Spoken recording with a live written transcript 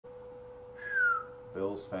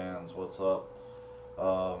Bills fans, what's up?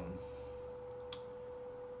 Um,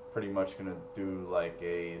 Pretty much gonna do like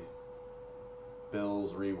a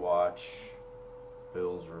Bills rewatch,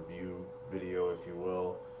 Bills review video, if you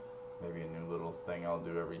will. Maybe a new little thing I'll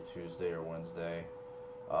do every Tuesday or Wednesday.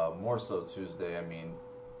 More so Tuesday. I mean,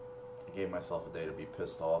 I gave myself a day to be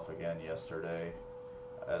pissed off again yesterday,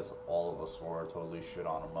 as all of us were. Totally shit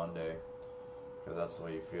on a Monday because that's the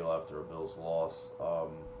way you feel after a Bills loss.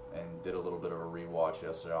 And did a little bit of a rewatch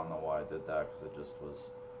yesterday. I don't know why I did that because it just was,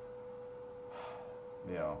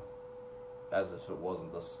 you know, as if it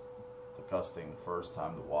wasn't this disgusting first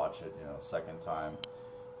time to watch it. Second time,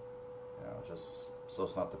 just so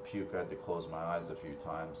it's not to puke. I had to close my eyes a few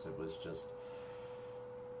times. It was just,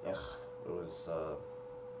 ugh. It was,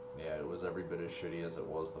 yeah, it was every bit as shitty as it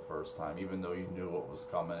was the first time. Even though you knew what was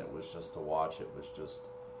coming, it was just to watch. It was just,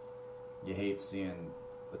 you hate seeing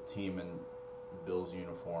the team in Bills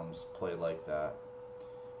uniforms play like that.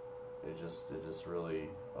 It just really,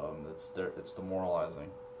 it's demoralizing.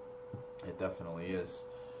 It definitely is.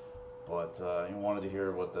 But I wanted to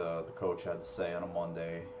hear what the coach had to say on a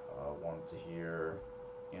Monday. Wanted to hear,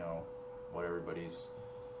 what everybody's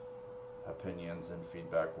opinions and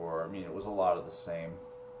feedback were. I mean, it was a lot of the same.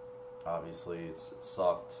 Obviously, it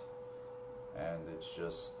sucked, and it's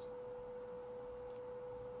just,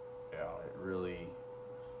 it really,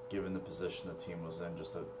 given the position the team was in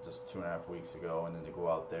just 2.5 weeks ago, and then to go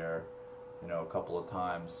out there, a couple of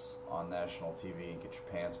times on national TV and get your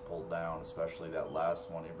pants pulled down, especially that last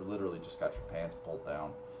one. You literally just got your pants pulled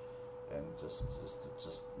down, and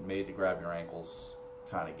just made to grab your ankles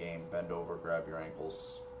kind of game, bend over, grab your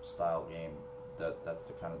ankles style game. That's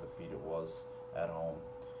the kind of defeat it was at home.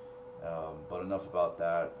 But enough about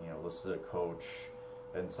that. Listen to the coach,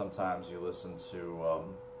 and sometimes you listen to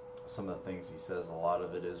some of the things he says. A lot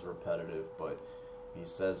of it is repetitive, but he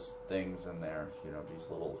says things in there, these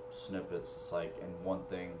little snippets. It's like, and one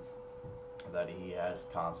thing that he has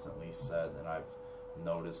constantly said, and I've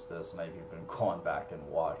noticed this, and I've even gone back and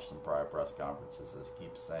watched some prior press conferences, is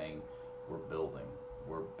keeps saying, we're building,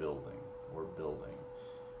 we're building, we're building.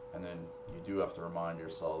 And then you do have to remind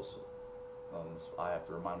yourselves, I have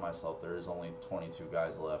to remind myself, there is only 22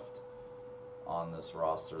 guys left on this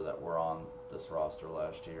roster that were on this roster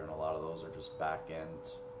last year, and a lot of those are just back-end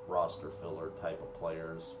roster filler type of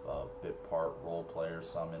players, bit part role players,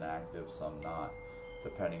 some inactive, some not,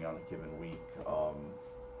 depending on the given week.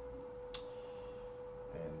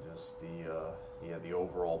 And just the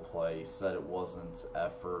overall play. He said it wasn't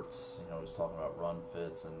effort. He was talking about run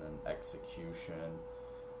fits and then execution.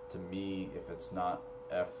 To me, if it's not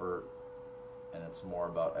effort and it's more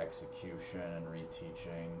about execution and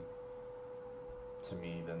reteaching, to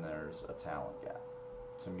me, then there's a talent gap.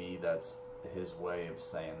 To me, that's his way of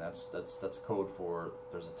saying that's code for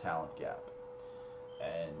there's a talent gap.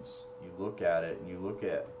 And you look at it, and you look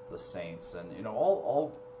at the Saints, and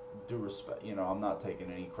all due respect, I'm not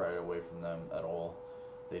taking any credit away from them at all.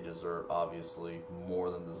 They deserve, obviously,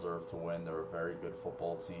 more than deserve to win. They're a very good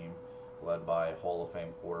football team, led by a Hall of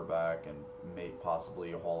Fame quarterback and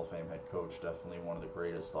possibly a Hall of Fame head coach. Definitely one of the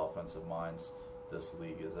greatest offensive minds this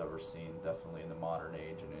league has ever seen. Definitely in the modern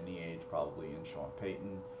age, and any age, probably in Sean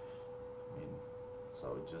Payton. I mean,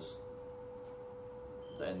 so just,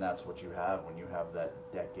 and that's what you have when you have that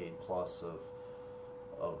decade plus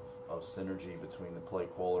of synergy between the play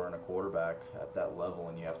caller and a quarterback at that level,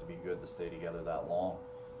 and you have to be good to stay together that long.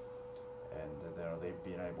 And they've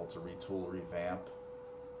been able to retool, revamp,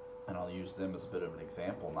 and I'll use them as a bit of an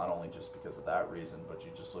example, not only just because of that reason, but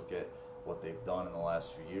you just look at what they've done in the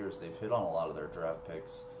last few years. They've hit on a lot of their draft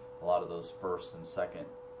picks, a lot of those first and second,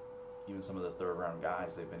 even some of the third round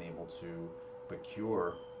guys they've been able to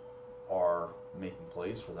procure are making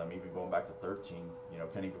plays for them. Even going back to 13,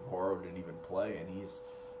 Kenny Vaccaro didn't even play, and he's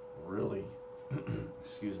really,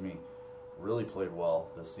 really played well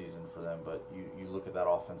this season for them. But you look at that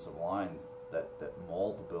offensive line that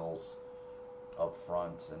mauled the Bills up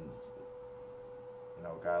front, and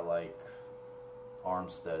a guy like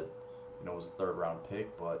Armstead, was a third round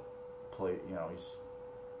pick, but played, he's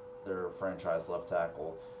their franchise left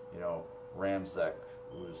tackle. Ramczyk,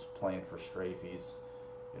 who's playing for Strafey's,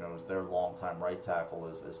 is their longtime right tackle,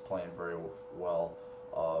 is playing very well.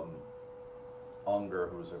 Unger,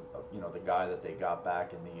 who's the guy that they got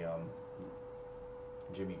back in the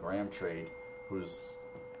Jimmy Graham trade, who's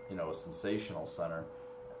a sensational center.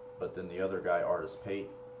 But then the other guy, Artis Pate.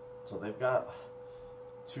 So they've got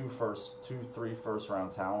three first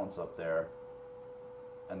round talents up there,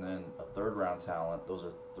 and then a third round talent. Those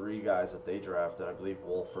are three guys that they drafted. I believe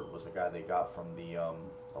Wolford was the guy they got from the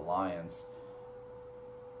Lions.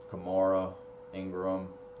 Kamara, Ingram,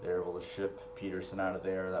 They were able to ship Peterson out of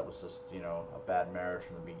there. That was just, a bad marriage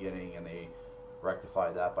from the beginning, and they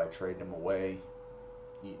rectified that by trading him away,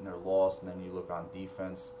 eating their loss. And then you look on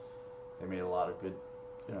defense, they made a lot of good,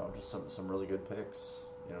 just some really good picks.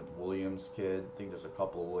 The Williams kid, I think there's a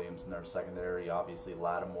couple of Williams in their secondary. Obviously,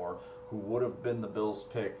 Lattimore, who would have been the Bills'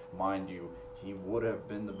 pick, mind you, he would have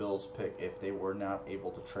been the Bills' pick if they were not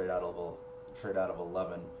able to trade out of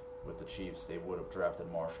 11 with the Chiefs. They would have drafted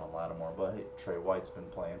Marshawn Lattimore, but hey, Trey White's been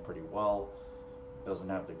playing pretty well. Doesn't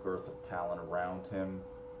have the girth of talent around him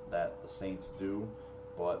that the Saints do,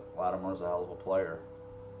 but Lattimore's a hell of a player.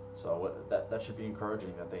 So that should be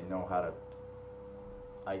encouraging that they know how to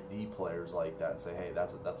ID players like that and say, hey,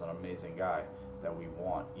 that's an amazing guy that we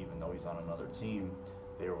want, even though he's on another team.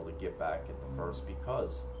 They were able to get back at the first,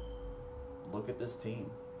 because look at this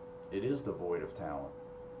team. It is devoid of talent.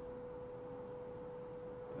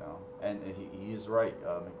 And he is right.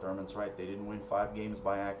 McDermott's right. They didn't win 5 games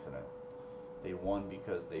by accident. They won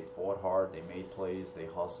because they fought hard, they made plays, they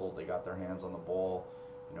hustled, they got their hands on the ball.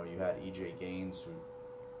 You had E.J. Gaines, who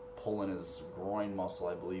pulling his groin muscle,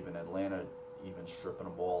 I believe, in Atlanta, even stripping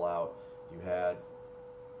a ball out. You had,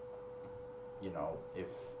 if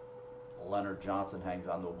Leonard Johnson hangs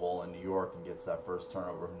on to a ball in New York and gets that first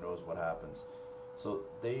turnover, who knows what happens. So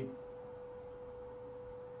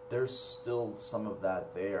there's still some of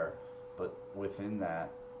that there, but within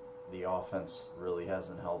that, the offense really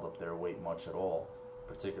hasn't held up their weight much at all,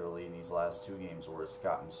 particularly in these last 2 games where it's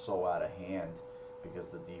gotten so out of hand because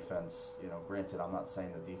the defense, granted, I'm not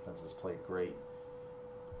saying the defense has played great,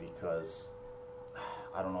 because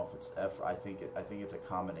I don't know if it's effort. I think it's a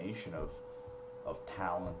combination of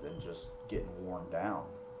talent and just getting worn down,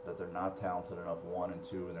 that they're not talented enough, 1 and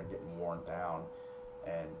 2, and they're getting worn down.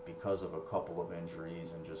 And because of a couple of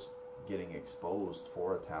injuries and just getting exposed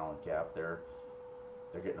for a talent gap, they're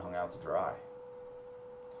getting hung out to dry.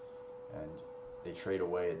 And they trade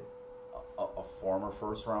away a former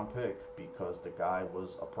first-round pick because the guy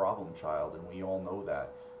was a problem child, and we all know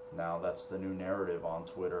that. Now that's the new narrative on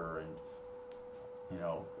Twitter and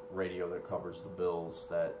radio that covers the Bills,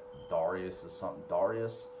 that Darius is something.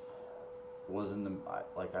 Darius was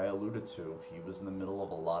like I alluded to, he was in the middle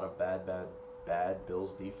of a lot of bad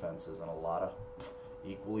Bills defenses and a lot of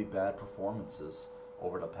equally bad performances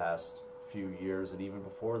over the past few years, and even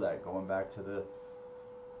before that, going back to the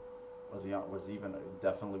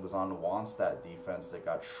definitely was on the Wannstedt defense that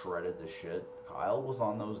got shredded to shit. Kyle was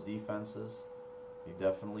on those defenses. He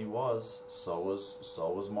definitely was. So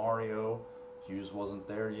was Mario. Hughes wasn't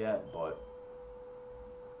there yet, but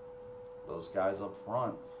those guys up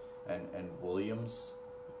front and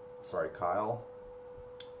Kyle,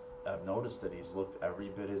 I've noticed that he's looked every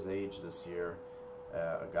bit his age this year.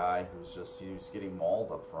 A guy he was getting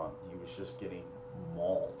mauled up front. He was just getting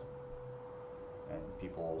mauled. And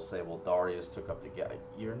people will say, well, Darius took up the guy.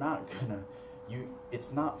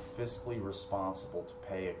 It's not fiscally responsible to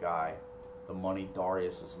pay a guy the money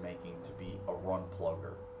Darius is making to be a run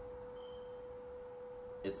plugger.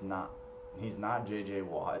 It's not. He's not J.J.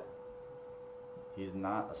 Watt. He's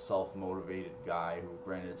not a self-motivated guy who,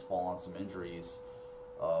 granted, has fallen on some injuries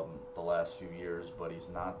the last few years, but he's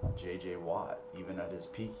not J.J. Watt. Even at his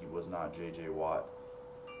peak, he was not J.J. Watt.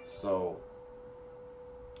 So,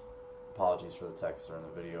 apologies for the text during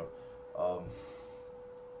the video.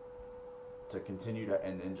 To continue to,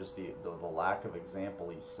 and then just the lack of example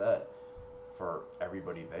he set for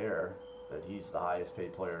everybody there, that he's the highest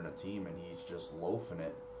paid player in the team and he's just loafing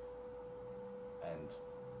it. And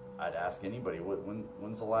I'd ask anybody,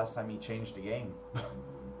 when's the last time he changed a game?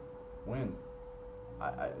 When?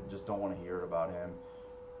 I just don't want to hear it about him.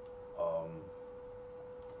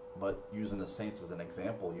 But using the Saints as an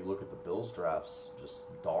example, you look at the Bills drafts, just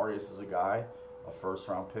Darius is a guy, a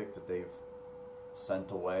first-round pick that they've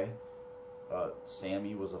sent away.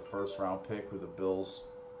 Sammy was a first-round pick who the Bills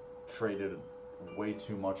traded way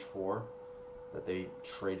too much for, that they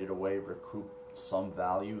traded away, recouped some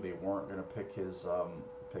value. They weren't going to pick his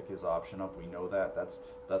option up. We know that.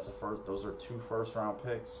 That's a first. Those are 2 first-round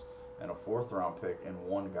picks and a 4th-round pick and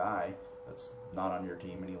 1 guy that's not on your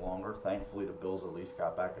team any longer. Thankfully, the Bills at least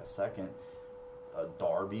got back a second.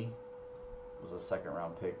 Darby was a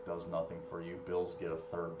 2nd-round pick, does nothing for you. Bills get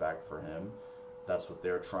a 3rd back for him. That's what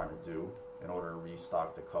they're trying to do in order to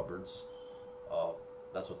restock the cupboards.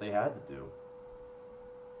 That's what they had to do.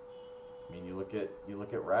 I mean, you look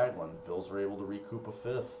at Ragland. Bills were able to recoup a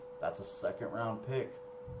 5th. That's a 2nd-round pick.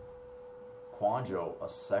 Quanjo, a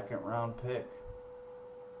 2nd-round pick.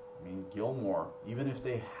 I mean, Gilmore, even if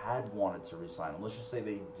they had wanted to resign him, let's just say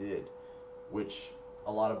they did, which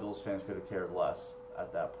a lot of Bills fans could have cared less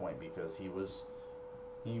at that point because he was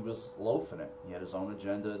He was loafing it. He had his own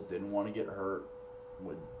agenda. Didn't want to get hurt.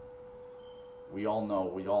 We all know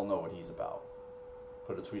what he's about.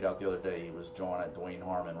 Put a tweet out the other day. He was jawing at Dwayne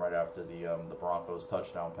Harmon right after the Broncos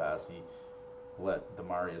touchdown pass. He let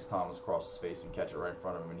Demaryius Thomas cross his face and catch it right in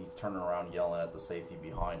front of him, and he's turning around yelling at the safety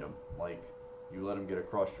behind him. Like, you let him get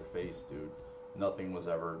across your face, dude. Nothing was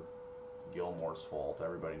ever Gilmore's fault.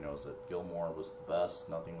 Everybody knows it. Gilmore was the best.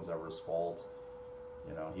 Nothing was ever his fault.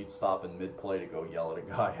 You know, he'd stop in mid-play to go yell at a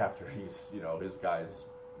guy after he's, you know, his guys,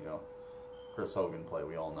 you know, Chris Hogan play,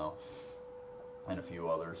 we all know, and a few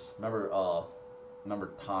others. Remember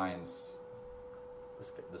Tynes,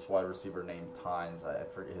 this wide receiver named Tynes, I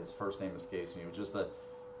forget, his first name escapes me. He was just the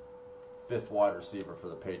 5th wide receiver for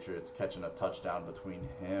the Patriots, catching a touchdown between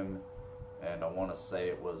him and I want to say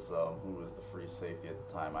it was, who was the free safety at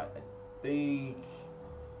the time? I think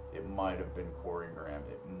it might have been Corey Graham.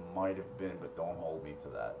 It might have been, but don't hold me to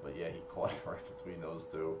that. But yeah, he caught it right between those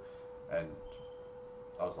two. And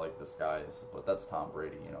I was like, this guy is, but that's Tom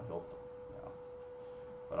Brady, you know,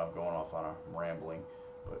 but I'm going off on a rambling.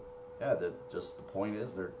 But yeah, just the point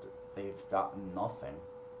is they've gotten nothing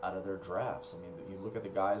out of their drafts. I mean, you look at the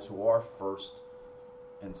guys who are first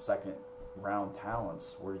and second round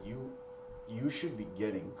talents, where you should be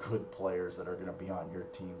getting good players that are going to be on your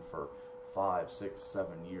team for 5, 6,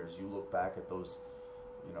 7 years. You look back at those,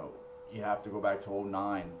 you know, you have to go back to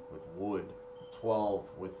 2009 with Wood, 12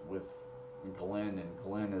 with Glenn, and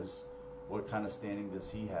Glenn is, what kind of standing does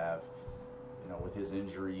he have? You know, with his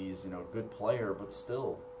injuries, you know, good player, but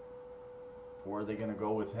still, where are they going to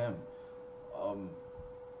go with him?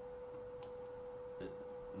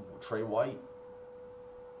 Trey White,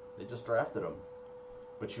 they just drafted him.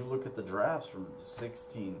 But you look at the drafts from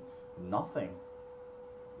 16, nothing.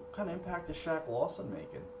 What kind of impact is Shaq Lawson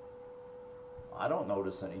making? I don't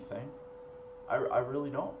notice anything. I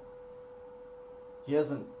really don't. He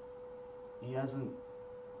hasn't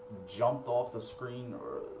jumped off the screen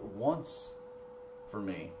once for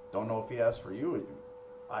me. Don't know if he has for you.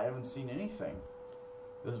 I haven't seen anything.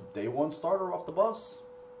 This day one starter off the bus.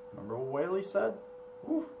 Remember what Whaley said?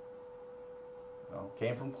 Whew. You know,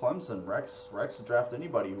 came from Clemson. Rex would draft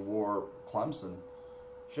anybody who wore Clemson.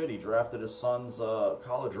 Shit, he drafted his son's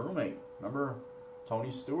college roommate. Remember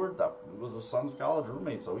Tony Stewart? That was his son's college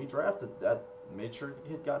roommate. So he drafted that, made sure the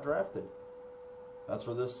kid got drafted. That's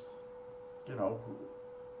where this, you know,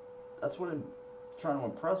 that's what I'm trying to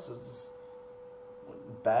impress is this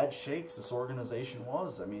bad shakes this organization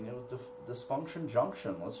was. I mean, it was dysfunction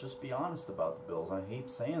junction. Let's just be honest about the Bills. I hate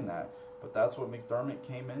saying that, but that's what McDermott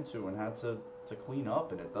came into and had to clean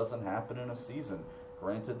up, and it doesn't happen in a season.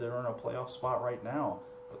 Granted, they're in a playoff spot right now,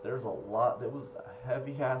 but there's a lot. There was a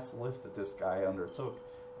heavy-ass lift that this guy undertook,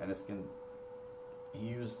 and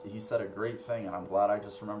he said a great thing, and I'm glad I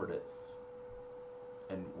just remembered it.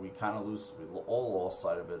 And we kind of all lost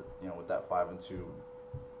sight of it, you know, with that 5-2.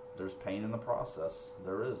 There's pain in the process.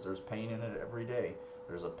 There's pain in it every day.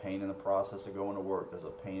 There's a pain in the process of going to work. There's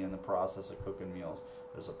a pain in the process of cooking meals.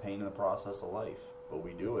 There's a pain in the process of life. But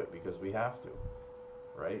we do it because we have to,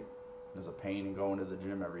 right? There's a pain in going to the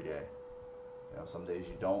gym every day. You know, some days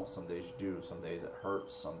you don't, some days you do. Some days it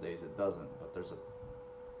hurts, some days it doesn't. But there's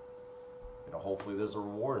hopefully there's a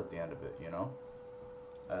reward at the end of it, you know?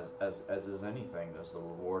 As is anything, there's the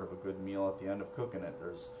reward of a good meal at the end of cooking it.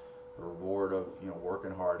 There's the reward of, you know,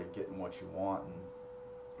 working hard and getting what you want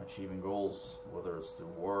and achieving goals, whether it's through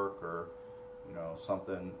work or, you know,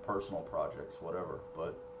 something, personal projects, whatever.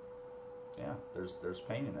 But yeah, there's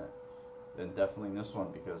pain in it. And definitely in this one,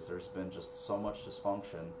 because there's been just so much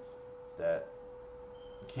dysfunction that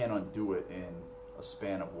you can't undo it in a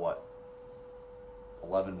span of what,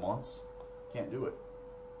 11 months? Can't do it.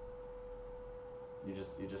 You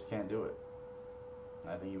just can't do it.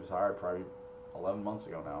 And I think he was hired probably 11 months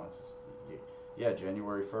ago now. It's just, yeah,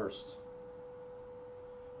 January 1st.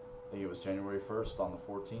 I think it was January 1st on the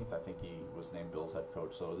 14th. I think he was named Bills head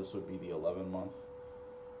coach. So this would be the 11-month.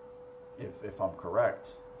 If I'm correct,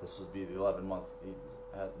 this would be the 11-month.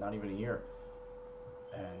 Not even a year.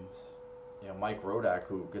 And you know, Mike Rodak,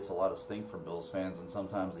 who gets a lot of stink from Bills fans, and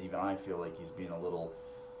sometimes even I feel like he's being a little,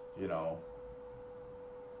 you know,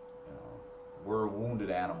 we're a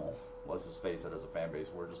wounded animal. Let's just face it, as a fan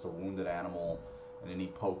base, we're just a wounded animal, and any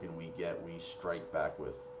poking we get, we strike back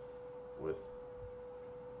with the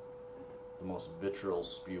most vitriol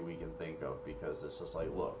spew we can think of, because it's just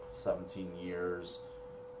like, look, 17 years,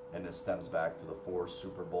 and it stems back to the 4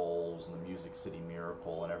 Super Bowls and the Music City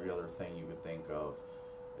Miracle and every other thing you could think of.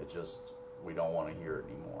 It just, we don't want to hear it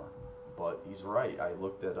anymore. But he's right. I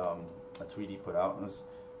looked at a tweet he put out, and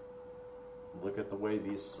look at the way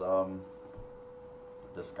these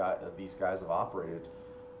guys have operated.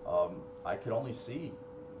 I could only see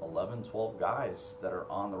 11, 12 guys that are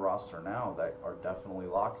on the roster now that are definitely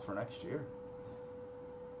locks for next year.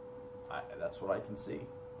 That's what I can see.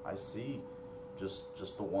 I see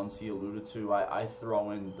just the ones he alluded to. I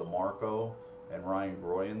throw in DeMarco and Ryan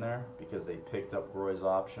Groy in there because they picked up Groy's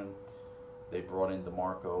option. They brought in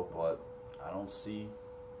DeMarco, but I don't see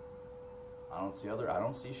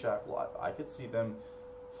Shaq. I could see them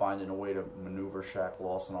finding a way to maneuver Shaq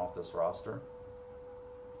Lawson off this roster.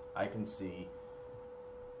 I can see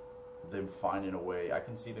them finding a way. I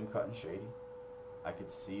can see them cutting Shady. I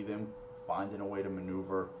could see them finding a way to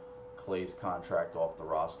maneuver Clay's contract off the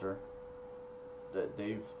roster. That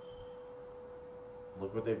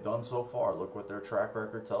look what they've done so far. Look what their track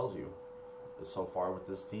record tells you so far with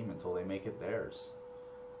this team until they make it theirs.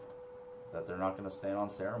 That they're not going to stand on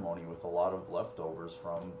ceremony with a lot of leftovers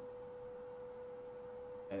from.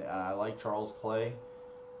 And I like Charles Clay.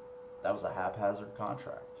 That was a haphazard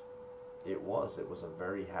contract. It was a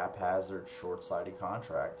very haphazard, short-sighted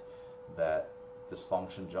contract that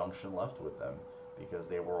Dysfunction Junction left with them because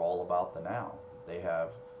they were all about the now. They have,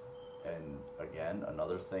 and again,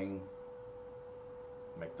 another thing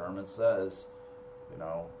McDermott says,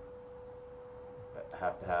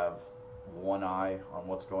 have to have one eye on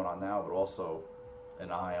what's going on now, but also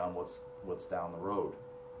an eye on what's down the road.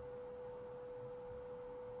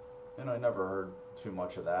 And I never heard too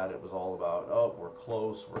much of that. It was all about, oh, we're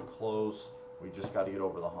close, we just got to get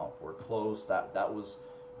over the hump. We're close. That was,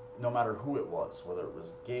 no matter who it was, whether it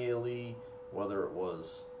was Gailey, whether it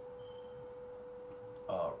was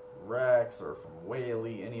Rex or from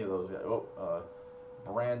Whaley, any of those guys.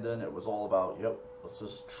 Brandon, it was all about, let's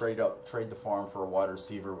just trade the farm for a wide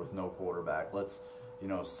receiver with no quarterback. Let's,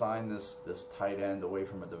 sign this tight end away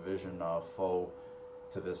from a division foe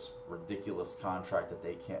to this ridiculous contract that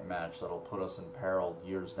they can't match that'll put us in peril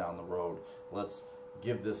years down the road. Let's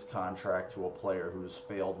give this contract to a player who's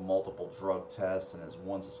failed multiple drug tests and is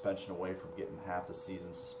one suspension away from getting half the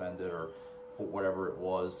season suspended or whatever it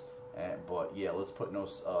was. But let's put no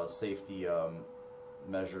safety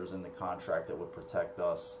measures in the contract that would protect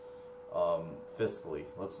us fiscally.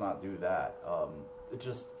 Let's not do that.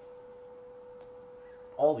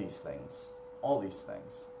 All these things.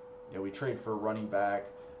 We trade for a running back.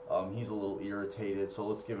 He's a little irritated, so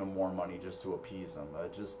let's give him more money just to appease him.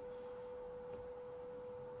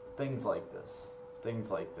 Things like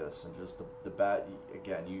this, and just the bad.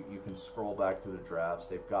 Again, you can scroll back through the drafts.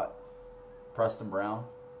 They've got Preston Brown,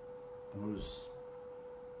 who's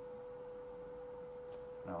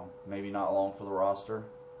maybe not long for the roster,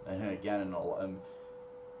 and again in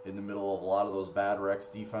the middle of a lot of those bad Rex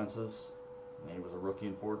defenses. He was a rookie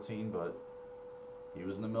in 14, but he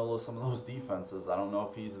was in the middle of some of those defenses. I don't know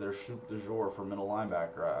if he's their choupe du jour for middle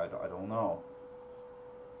linebacker. I don't know.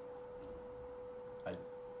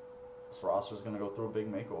 This roster is going to go through a big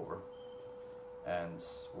makeover. And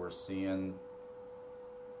we're seeing,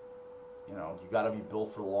 you got to be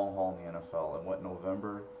built for the long haul in the NFL. And what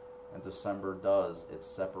November and December does, it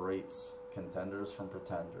separates contenders from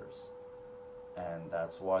pretenders. And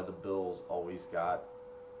that's why the Bills always got,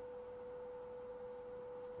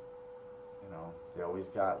 they always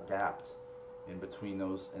got gapped in between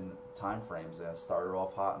those in time frames. They started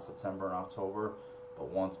off hot in September and October, but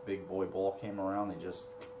once big boy ball came around,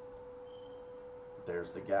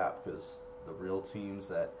 there's the gap, because the real teams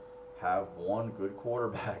that have good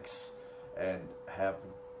quarterbacks and have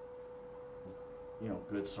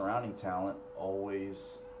good surrounding talent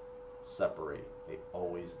always separate. They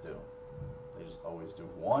always do. They just always do.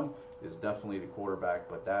 One is definitely the quarterback,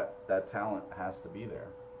 but that talent has to be there.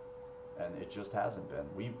 And it just hasn't been.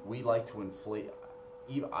 We like to inflate.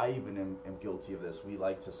 I even am guilty of this. We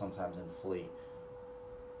like to sometimes inflate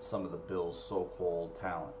some of the Bills' so-called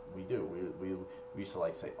talent. We do. We used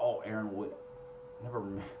to say, oh, Aaron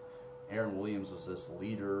Williams was this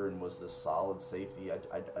leader and was this solid safety.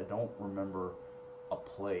 I don't remember a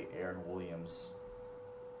play Aaron Williams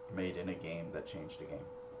made in a game that changed a game.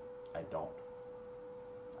 I don't.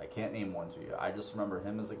 I can't name one to you. I just remember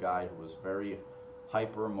him as a guy who was very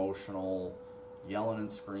hyper emotional, yelling and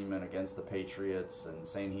screaming against the Patriots and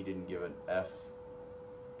saying he didn't give an F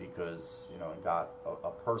because it got a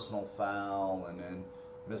personal foul and then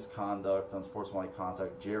misconduct, unsportsmanlike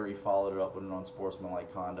conduct. Jerry followed it up with an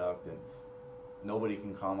unsportsmanlike conduct, and nobody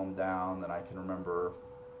can calm him down. And I can remember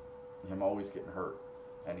him always getting hurt,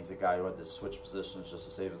 and he's a guy who had to switch positions just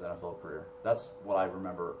to save his NFL career. That's what I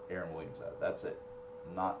remember Aaron Williams as. That's it.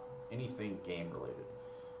 Not anything game related.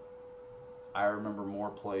 I remember more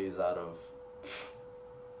plays out of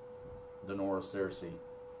Denora Cersei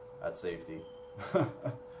at safety.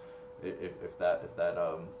 if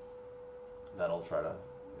that'll try to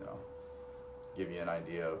you know, give you an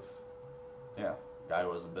idea of, yeah, guy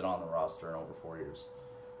who hasn't been on the roster in over 4 years.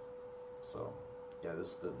 So, yeah,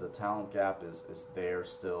 the talent gap is there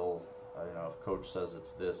still. You know, if coach says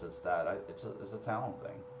it's this, it's that, it's a talent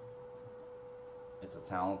thing. It's a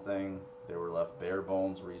talent thing. They were left bare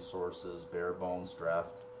bones resources, bare bones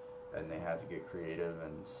draft, and they had to get creative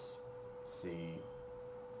and see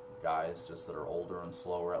guys just that are older and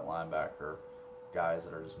slower at linebacker, guys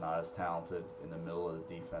that are just not as talented in the middle of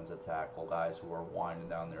the defensive tackle, guys who are winding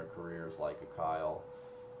down their careers like a Kyle.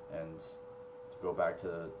 And to go back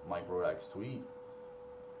to Mike Rodak's tweet,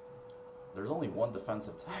 there's only one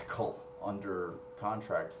defensive tackle under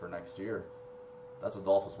contract for next year. That's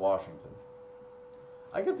Adolphus Washington.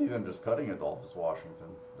 I could see them just cutting Adolphus Washington.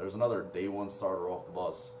 There's another day one starter off the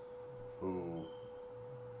bus who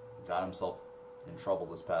got himself in trouble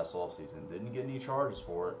this past offseason. Didn't get any charges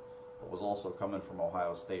for it, but was also coming from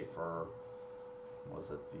Ohio State for, was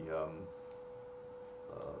it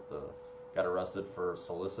the got arrested for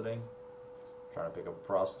soliciting, trying to pick up a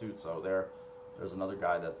prostitute. So there's another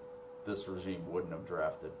guy that this regime wouldn't have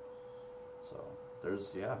drafted. So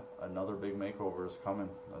there's, another big makeover is coming,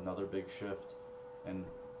 another big shift. And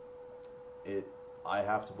I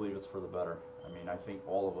have to believe it's for the better. I mean, I think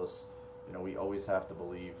all of us, we always have to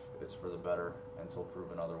believe it's for the better until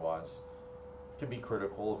proven otherwise. Can be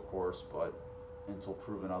critical, of course, but until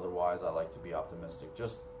proven otherwise, I like to be optimistic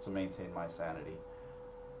just to maintain my sanity.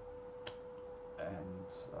 And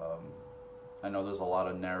I know there's a lot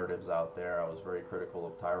of narratives out there. I was very critical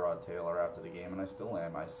of Tyrod Taylor after the game, and I still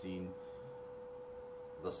am. I've seen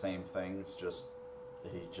the same things,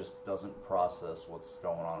 he just doesn't process what's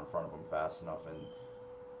going on in front of him fast enough, and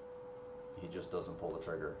he just doesn't pull the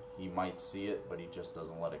trigger. He might see it, but he just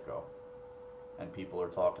doesn't let it go. And people are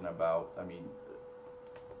talking about,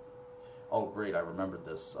 oh great, I remembered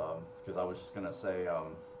this, because I was just going to say,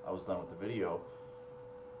 I was done with the video.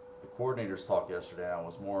 The coordinators talked yesterday, and I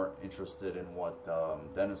was more interested in what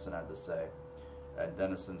Dennison had to say. And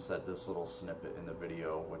Dennison said this little snippet in the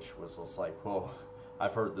video, which was just like, whoa,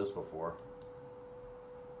 I've heard this before.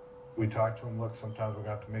 We talked to him, look, sometimes we're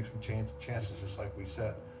going to have to make some chances, just like we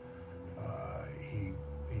said. He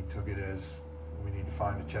took it as we need to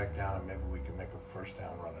find a check down and maybe we can make a first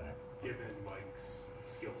down run in it. Given Mike's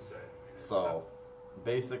skill set. So,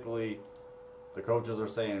 basically, the coaches are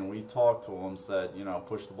saying, we talked to him, said,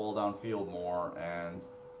 push the ball downfield more, and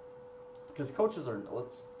because coaches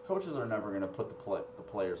are never going to put the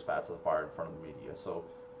players' fat to the fire in front of the media. So,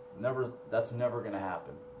 that's never going to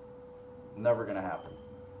happen. Never going to happen.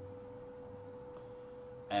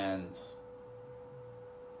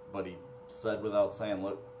 But he said without saying,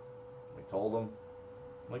 look, we told him,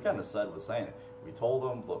 we kind of said with saying it, we told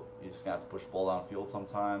him, look, you just got to push the ball downfield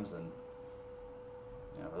sometimes, and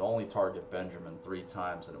it only target Benjamin 3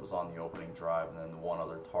 times, and it was on the opening drive, and then the one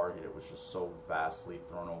other target, it was just so vastly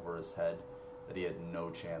thrown over his head that he had no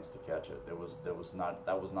chance to catch it. That was not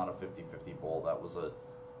a 50-50 ball. That was a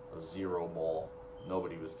zero ball.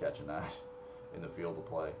 Nobody was catching that in the field of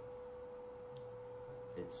play.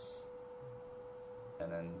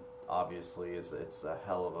 And then obviously it's a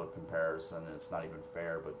hell of a comparison, and it's not even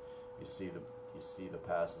fair. But you see the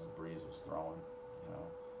passes Breeze was throwing.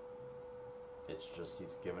 It's just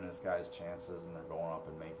he's giving his guys chances, and they're going up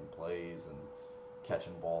and making plays and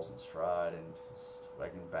catching balls in stride. And I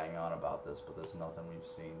can bang on about this, but there's nothing we've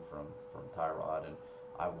seen from Tyrod. And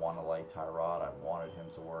I want to like Tyrod. I wanted him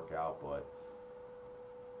to work out, but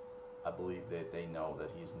I believe that they know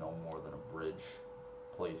that he's no more than a bridge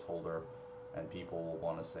placeholder, and people will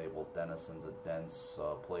want to say, well, Dennison's a dense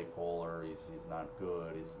play caller, he's not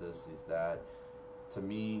good, he's this, he's that. To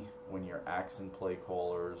me, when you're axing play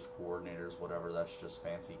callers, coordinators, whatever, that's just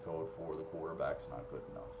fancy code for the quarterback's not good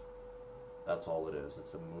enough. That's all it is.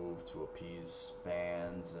 It's a move to appease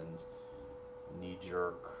fans and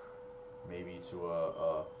knee-jerk, maybe to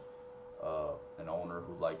an owner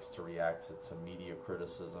who likes to react to media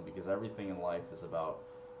criticism, because everything in life is about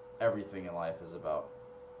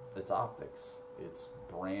it's optics, it's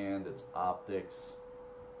brand, it's optics,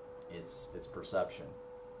 it's perception.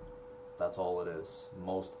 That's all it is.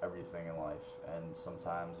 Most everything in life, and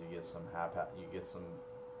sometimes you get some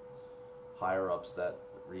higher ups that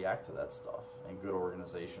react to that stuff, and good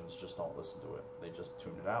organizations just don't listen to it. They just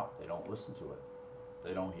tune it out. They don't listen to it.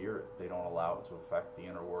 They don't hear it. They don't allow it to affect the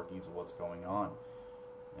inner workings of what's going on.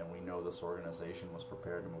 And we know this organization was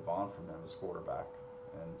prepared to move on from him as quarterback.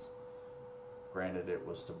 And granted, it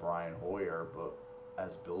was to Brian Hoyer, but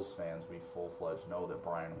as Bills fans, we full-fledged know that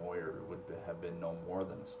Brian Hoyer would have been no more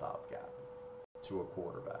than a stopgap to a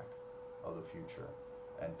quarterback of the future.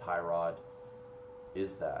 And Tyrod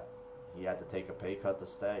is that. He had to take a pay cut to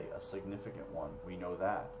stay, a significant one. We know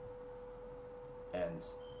that. And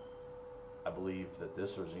I believe that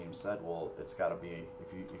this regime said, well, it's got to be,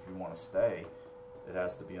 if you want to stay, it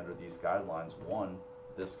has to be under these guidelines. One,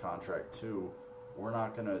 this contract. Two, we're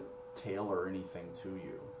not going to tailor anything to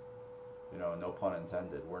you. You know, no pun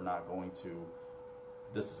intended. We're not going to,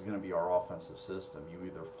 this is going to be our offensive system. You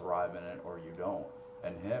either thrive in it or you don't.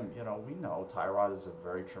 And him, you know, we know Tyrod is a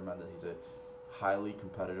very tremendous, he's a highly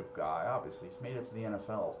competitive guy. Obviously, he's made it to the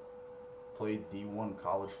NFL. Played D1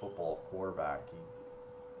 college football quarterback.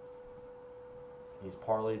 He's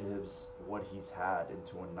parlayed what he's had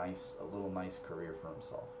into a little nice career for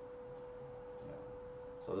himself. You know,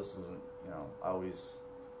 so this isn't, you know, I always,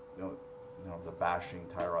 you know, the bashing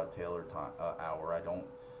Tyrod Taylor hour. I don't,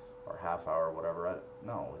 or half hour, or whatever.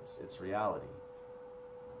 No, it's reality.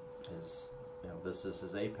 You know, this is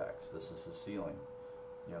his apex. This is his ceiling.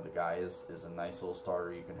 You know, the guy is a nice little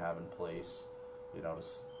starter you can have in place, you know, to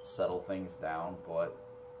settle things down. But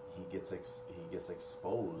he gets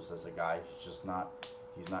exposed as a guy who's just not.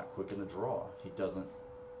 He's not quick in the draw. He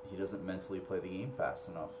doesn't mentally play the game fast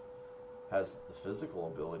enough. Has the physical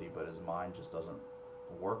ability, but his mind just doesn't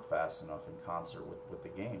work fast enough in concert with the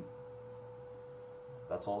game.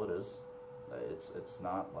 That's all it is. It's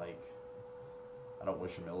not like, I don't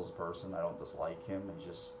wish him ill as a person. I don't dislike him.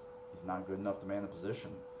 He's not good enough to man the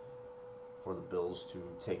position for the Bills to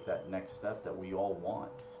take that next step that we all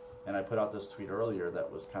want. And I put out this tweet earlier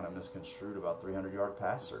that was kind of misconstrued about 300-yard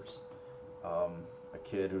passers. A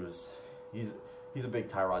kid he's a big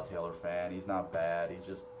Tyrod Taylor fan. He's not bad. He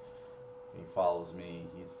follows me.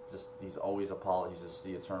 He's always he's just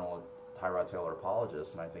the eternal Tyrod Taylor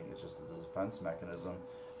apologist, and I think it's just a defense mechanism.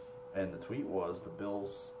 And the tweet was, the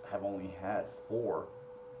Bills have only had 4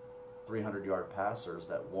 300-yard passers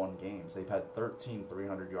that won games. They've had 13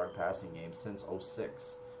 300-yard passing games since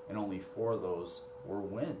 2006, and only 4 of those were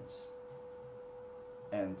wins.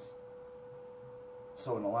 And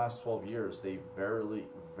so in the last 12 years, they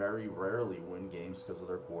very rarely win games because of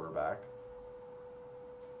their quarterback.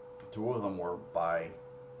 Two of them were by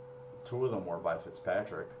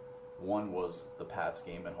Fitzpatrick. One was the Pats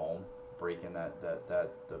game at home, breaking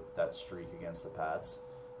that streak against the Pats.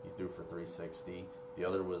 He threw for 360. The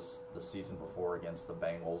other was the season before against the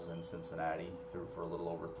Bengals in Cincinnati. He threw for a little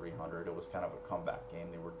over 300. It was kind of a comeback game.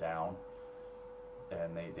 They were down,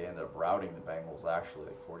 and they ended up routing the Bengals, actually,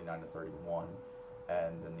 like 49-31.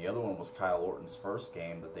 And then the other one was Kyle Orton's first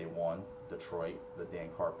game that they won, Detroit, the Dan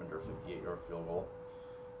Carpenter 58-yard field goal.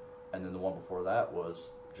 And then the one before that was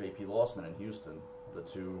J.P. Lossman in Houston, the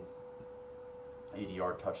 2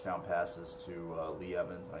 80-yard touchdown passes to Lee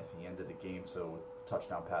Evans, and I think he ended the game to a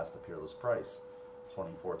touchdown pass to Peerless Price,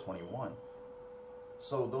 24-21.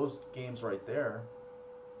 So those games right there,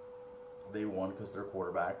 they won because their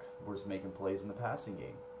quarterback was making plays in the passing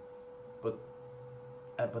game. But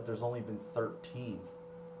there's only been 13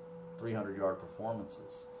 300-yard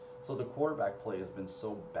performances. So the quarterback play has been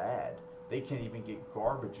so bad, they can't even get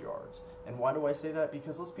garbage yards. And why do I say that?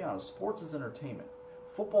 Because let's be honest, sports is entertainment.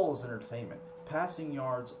 Football is entertainment. Passing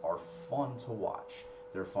yards are fun to watch.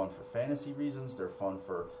 They're fun for fantasy reasons. They're fun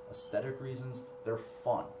for aesthetic reasons. They're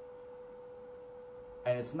fun.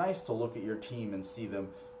 And it's nice to look at your team and see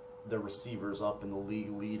the receivers up in the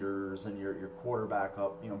league leaders and your quarterback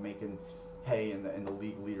up, you know, making hay in the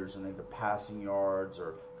league leaders and either passing yards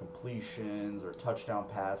or completions or touchdown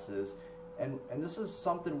passes. And this is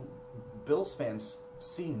something Bills fans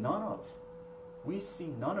see none of. We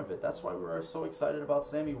see none of it. That's why we were so excited about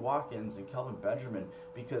Sammy Watkins and Kelvin Benjamin,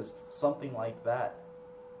 because something like that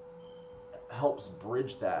helps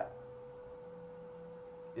bridge that,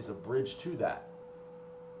 is a bridge to that.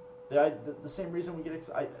 The same reason we get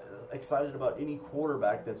excited about any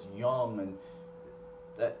quarterback that's young, and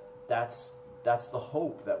that's the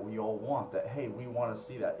hope that we all want. That, hey, we want to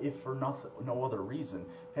see that. If for no other reason,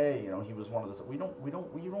 hey, you know, he was one of the. We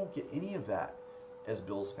don't get any of that as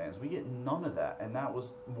Bills fans. We get none of that, and that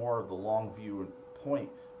was more of the long view and point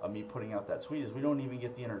of me putting out that tweet. Is we don't even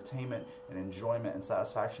get the entertainment and enjoyment and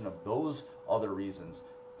satisfaction of those other reasons.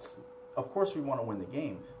 Of course, we want to win the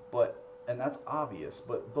game, and that's obvious.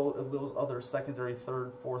 But those other secondary,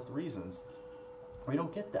 third, fourth reasons, we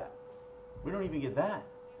don't get that. We don't even get that.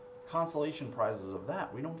 Consolation prizes of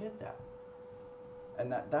that, we don't get that.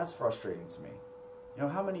 And that's frustrating to me. You know,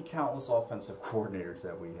 how many countless offensive coordinators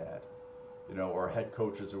have we had? You know, or head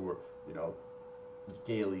coaches who were, you know,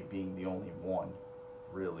 Gailey being the only one,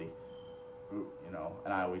 really. You know,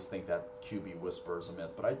 and I always think that QB whisper is a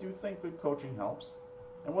myth, but I do think good coaching helps.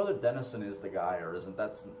 And whether Dennison is the guy or isn't,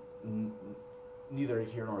 that's neither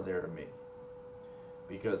here nor there to me.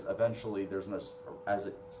 because eventually there's no, as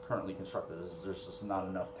it's currently constructed, there's just not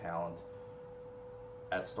enough talent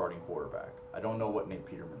at starting quarterback. I don't know what Nate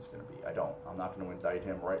Peterman's going to be. I'm not going to indict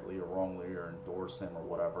him rightly or wrongly or endorse him or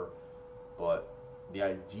whatever, but the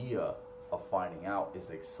idea of finding out is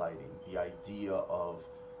exciting. The idea of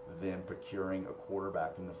them procuring a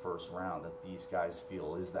quarterback in the first round that these guys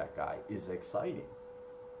feel is that guy is exciting.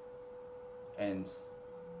 And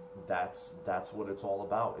that's what it's all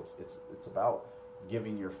about. It's about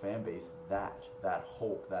giving your fan base that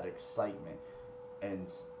hope, that excitement,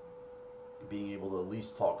 and being able to at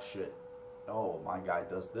least talk shit. Oh, my guy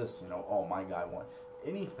does this, oh, my guy won.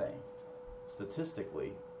 Anything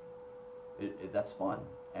statistically, that's fun,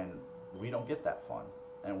 and we don't get that fun,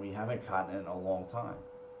 and we haven't gotten it in a long time.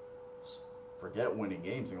 Forget winning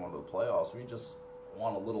games and going to the playoffs. We just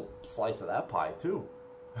want a little slice of that pie too.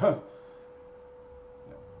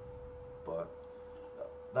 But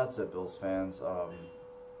that's it, Bills fans.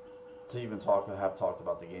 To even have talked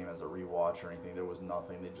about the game as a rewatch or anything, there was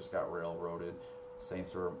nothing. They just got railroaded.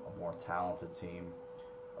 Saints are a more talented team,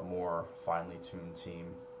 a more finely tuned team,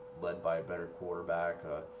 led by a better quarterback,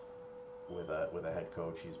 with a head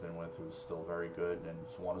coach he's been with who's still very good and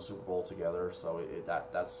has won a Super Bowl together. So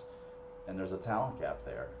that's and there's a talent gap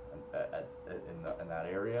there in that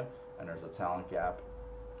area, and there's a talent gap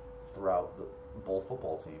throughout both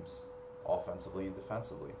football teams, offensively and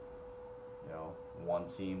defensively. One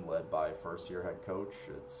team led by first-year head coach.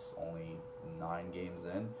 It's only 9 games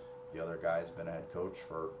in. The other guy's been a head coach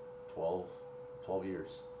for 12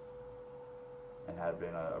 years and had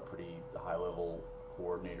been a pretty high-level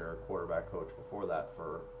coordinator, quarterback coach before that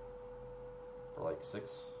for like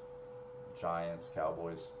 6. Giants,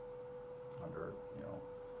 Cowboys, under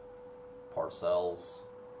Parcells.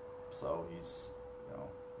 So he's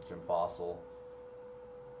Jim Fossil,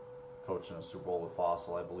 coaching a Super Bowl with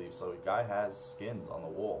Fossil, I believe. So the guy has skins on the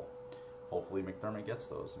wall. Hopefully McDermott gets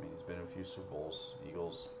those. I mean, he's been in a few Super Bowls.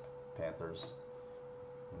 Eagles, Panthers.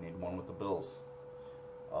 We need one with the Bills.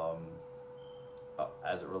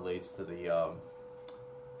 As it relates to the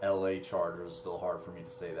LA Chargers, it's still hard for me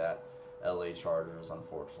to say that. LA Chargers,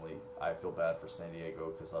 unfortunately. I feel bad for San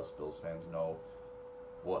Diego because us Bills fans know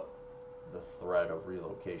what the threat of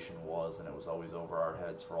relocation was, and it was always over our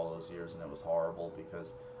heads for all those years, and it was horrible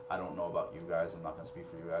because I don't know about you guys. I'm not going to speak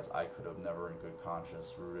for you guys. I could have never in good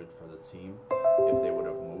conscience rooted for the team if they would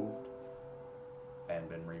have moved and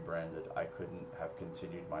been rebranded. I couldn't have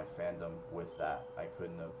continued my fandom with that. I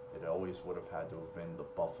couldn't have. It always would have had to have been the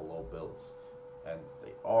Buffalo Bills. And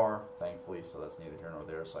they are, thankfully, so that's neither here nor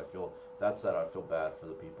there. So I feel I feel bad for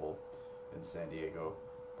the people in San Diego.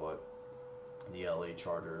 But the LA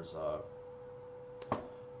Chargers,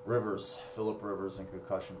 Phillip Rivers and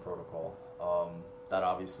concussion protocol. That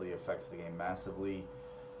obviously affects the game massively.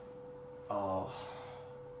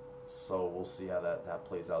 So we'll see how that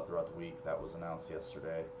plays out throughout the week. That was announced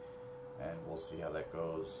yesterday, and we'll see how that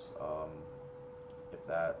goes. If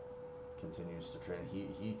that continues to train,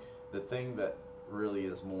 the thing that really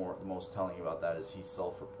is the most telling about that is he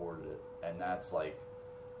self-reported it, and that's like,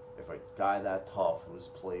 if a guy that tough who's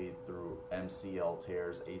played through MCL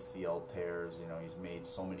tears, ACL tears, he's made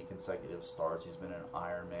so many consecutive starts, he's been an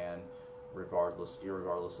Ironman, irregardless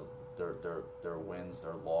of their wins,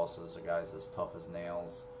 their losses, a guy's as tough as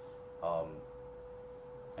nails,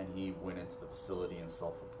 and he went into the facility and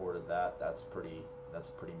self-reported that. That's a pretty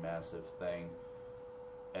massive thing.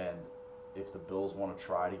 And if the Bills want to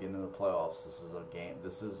try to get into the playoffs, this is a game.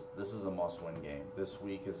 This is a must-win game. This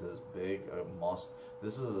week is as big a must.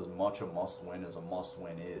 This is as much a must-win as a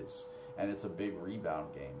must-win is, and it's a big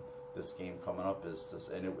rebound game. This game coming up is this,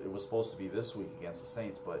 and it was supposed to be this week against the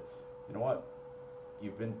Saints, but you know what?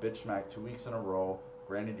 You've been bitch-smacked 2 weeks in a row.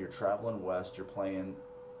 Granted, you're traveling west. You're playing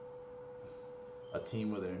a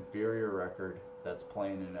team with an inferior record that's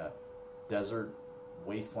playing in a desert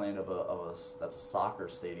wasteland that's a soccer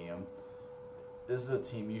stadium. This is a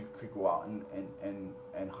team you could go out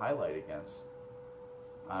and highlight against.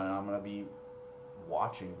 And I'm going to be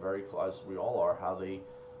watching very close. We all are, how they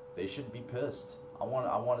should be pissed. I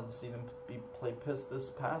wanted to see them play pissed this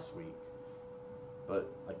past week. But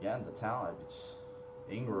again, the talent. It's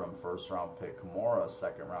Ingram, first-round pick. Kamara,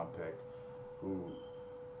 second-round pick, who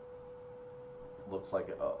looks like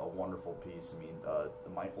a wonderful piece. I mean,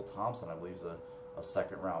 Michael Thompson, I believe, is a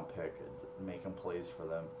second-round pick, making plays for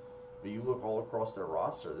them. But you look all across their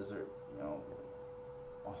roster, these are,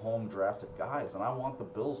 home-drafted guys. And I want the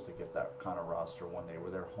Bills to get that kind of roster one day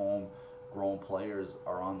where their home-grown players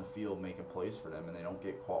are on the field making plays for them, and they don't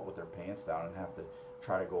get caught with their pants down and have to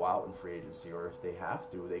try to go out in free agency. Or if they have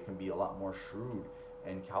to, they can be a lot more shrewd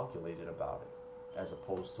and calculated about it. as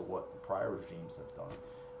opposed to what the prior regimes have done.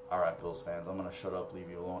 All right, Bills fans, I'm going to shut up, leave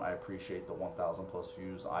you alone. I appreciate the 1,000 plus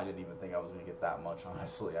views. I didn't even think I was going to get that much,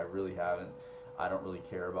 honestly. I really haven't. I don't really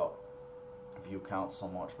care about view count so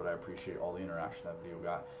much, but I appreciate all the interaction that video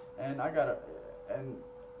got. And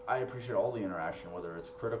I appreciate all the interaction, whether it's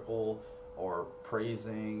critical or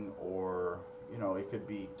praising or, you know, it could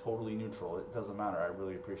be totally neutral. It doesn't matter. I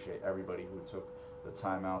really appreciate everybody who took the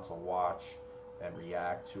time out to watch and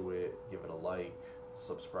react to it, give it a like,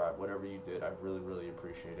 subscribe, whatever you did. I really, really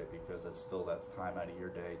appreciate it because that's time out of your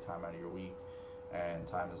day, time out of your week, and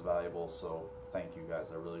time is valuable. So thank you guys.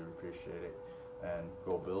 I really appreciate it. And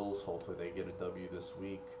go Bills. Hopefully they get a W this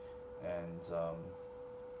week and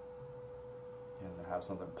have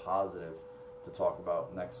something positive to talk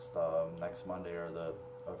about next Monday or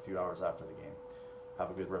a few hours after the game. Have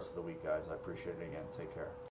a good rest of the week, guys. I appreciate it again. Take care.